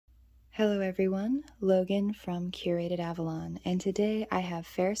Hello everyone, Logan from Curated Avalon, and today I have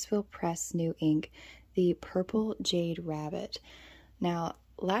Ferris Wheel Press new ink, the Purple Jade Rabbit. Now,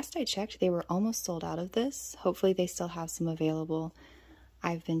 last I checked, they were almost sold out of this. Hopefully they still have some available.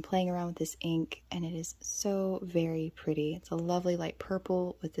 I've been playing around with this ink and it is so very pretty. It's a lovely light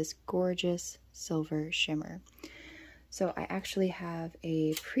purple with this gorgeous silver shimmer. So I actually have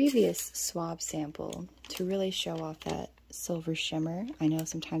a previous swab sample to really show off that silver shimmer. I know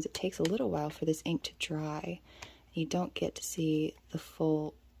sometimes it takes a little while for this ink to dry. You don't get to see the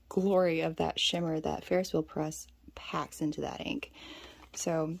full glory of that shimmer that Ferris Wheel Press packs into that ink.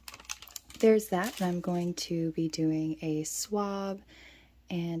 So there's that, and I'm going to be doing a swab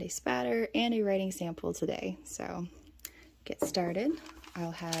and a spatter and a writing sample today. So get started.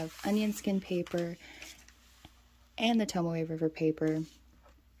 I'll have onion skin paper and the Tomoe River paper,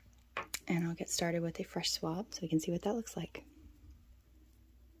 and I'll get started with a fresh swab so we can see what that looks like.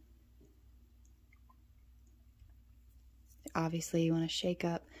 Obviously you want to shake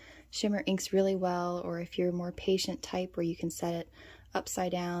up shimmer inks really well, or if you're a more patient type where you can set it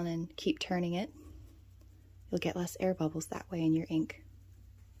upside down and keep turning it, you'll get less air bubbles that way in your ink.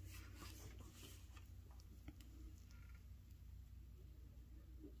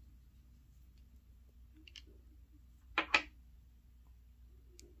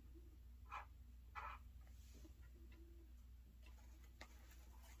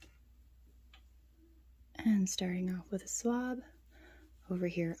 And starting off with a swab over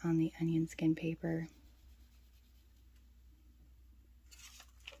here on the onion skin paper.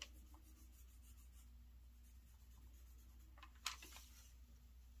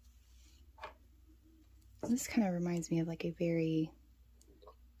 This kind of reminds me of like a very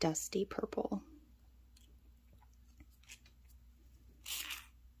dusty purple.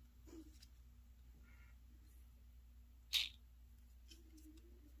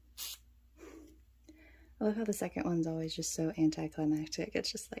 I love how the second one's always just so anticlimactic.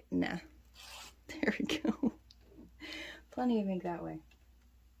 It's just like, nah. There we go. Plenty of ink that way.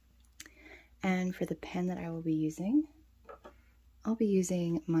 And for the pen that I will be using, I'll be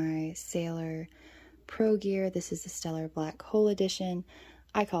using my Sailor Pro Gear. This is the Stellar Black Hole Edition.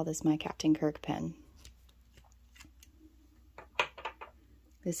 I call this my Captain Kirk pen.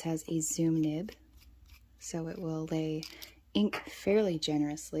 This has a zoom nib, so it will lay ink fairly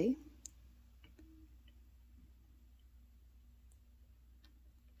generously.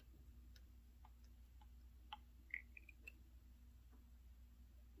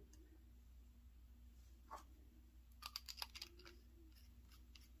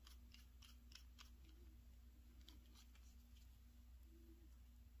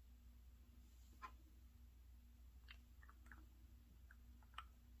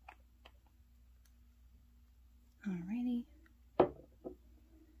 Alrighty.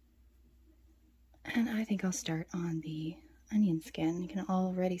 And I think I'll start on the onion skin. You can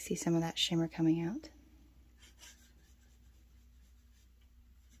already see some of that shimmer coming out.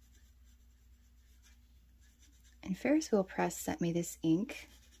 And Ferris Wheel Press sent me this ink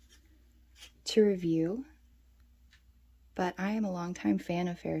to review, but I am a longtime fan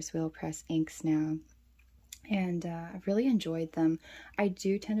of Ferris Wheel Press inks now, and I've really enjoyed them. I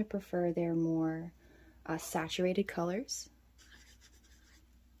do tend to prefer their more saturated colors,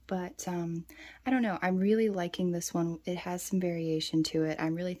 but I don't know, I'm really liking this one. It has some variation to it.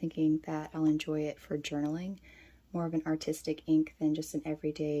 I'm really thinking that I'll enjoy it for journaling, more of an artistic ink than just an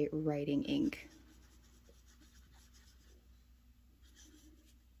everyday writing ink.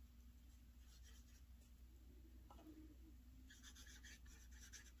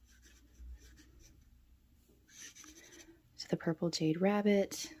 So the Purple Jade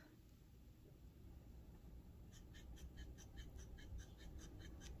Rabbit.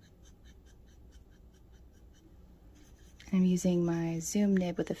 I'm using my zoom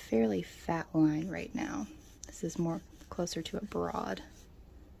nib with a fairly fat line right now. This is more closer to a broad.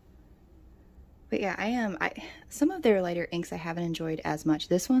 But yeah, some of their lighter inks I haven't enjoyed as much.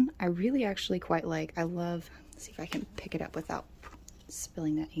 This one I really actually quite like. I love, let's see if I can pick it up without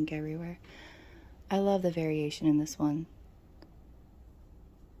spilling that ink everywhere. I love the variation in this one.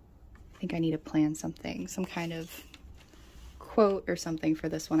 I think I need to plan something, some kind of quote or something for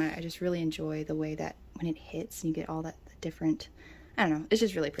this one. I just really enjoy the way that when it hits and you get all that different, I don't know, it's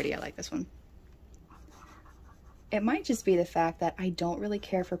just really pretty. I like this one. It might just be the fact that I don't really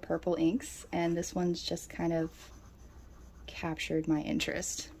care for purple inks, and this one's just kind of captured my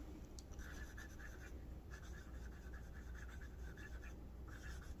interest.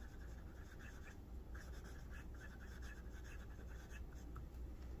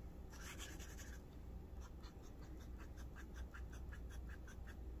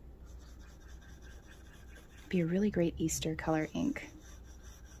 be a really great Easter color ink.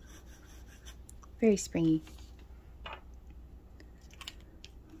 Very springy. All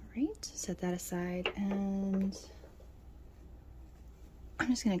right, set that aside, and I'm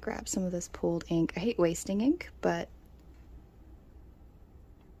just gonna grab some of this pooled ink. I hate wasting ink, but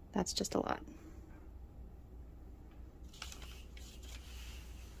that's just a lot.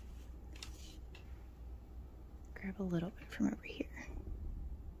 Grab a little bit from over here.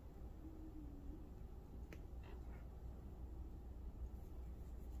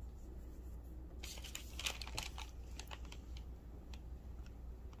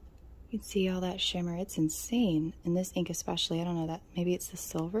 You can see all that shimmer. It's insane. And this ink especially, I don't know, that maybe it's the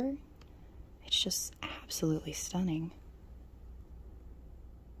silver. It's just absolutely stunning.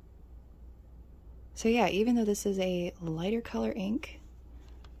 So yeah, even though this is a lighter color ink,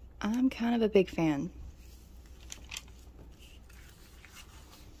 I'm kind of a big fan.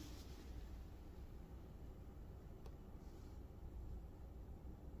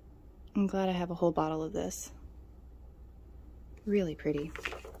 I'm glad I have a whole bottle of this. Really pretty.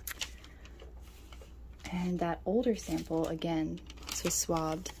 And that older sample, again, this was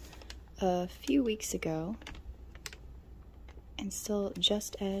swabbed a few weeks ago and still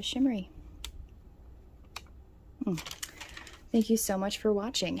just as shimmery. Thank you so much for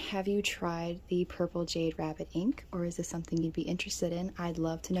watching. Have you tried the Purple Jade Rabbit ink, or is this something you'd be interested in? I'd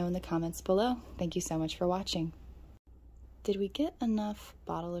love to know in the comments below. Thank you so much for watching. Did we get enough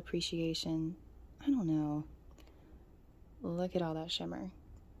bottle appreciation? I don't know. Look at all that shimmer.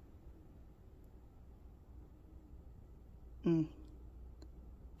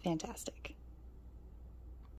 Fantastic.